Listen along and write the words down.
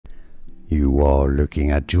You are looking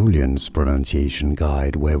at Julian's pronunciation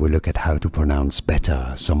guide, where we look at how to pronounce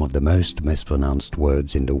better some of the most mispronounced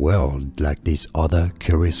words in the world, like this other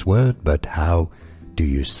curious word. But how do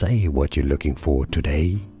you say what you're looking for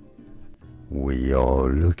today? We are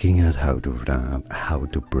looking at how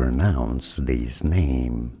to pronounce this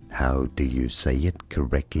name. How do you say it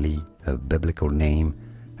correctly? A biblical name,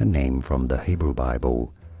 a name from the Hebrew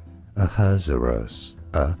Bible. Ahasuerus.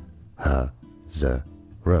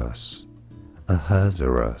 Ahasuerus.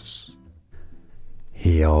 Ahasuerus.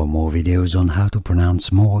 Here are more videos on how to pronounce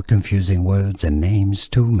more confusing words and names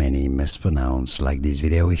too many mispronounced. Like this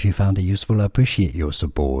video if you found it useful. I appreciate your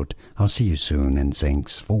support. I'll see you soon and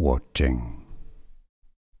thanks for watching.